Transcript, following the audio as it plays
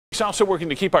Just also working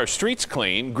to keep our streets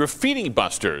clean, graffiti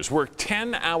busters work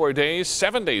 10-hour days,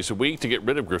 7 days a week to get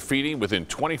rid of graffiti within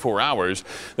 24 hours.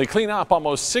 They clean up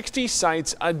almost 60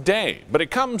 sites a day, but it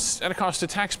comes at a cost to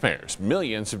taxpayers,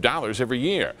 millions of dollars every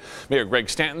year. Mayor Greg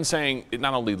Stanton saying it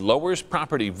not only lowers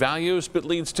property values, but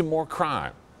leads to more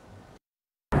crime.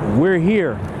 We're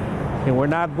here and we're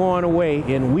not going away,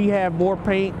 and we have more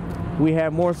paint, we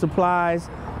have more supplies,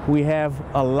 we have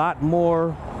a lot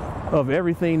more of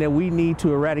everything that we need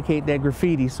to eradicate that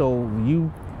graffiti. So you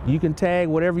can tag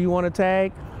whatever you want to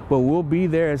tag, but we'll be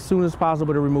there as soon as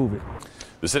possible to remove it.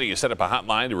 The city has set up a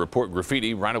hotline to report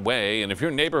graffiti right away, and if your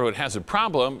neighborhood has a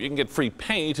problem, you can get free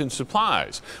paint and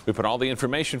supplies. We put all the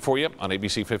information for you on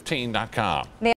abc15.com.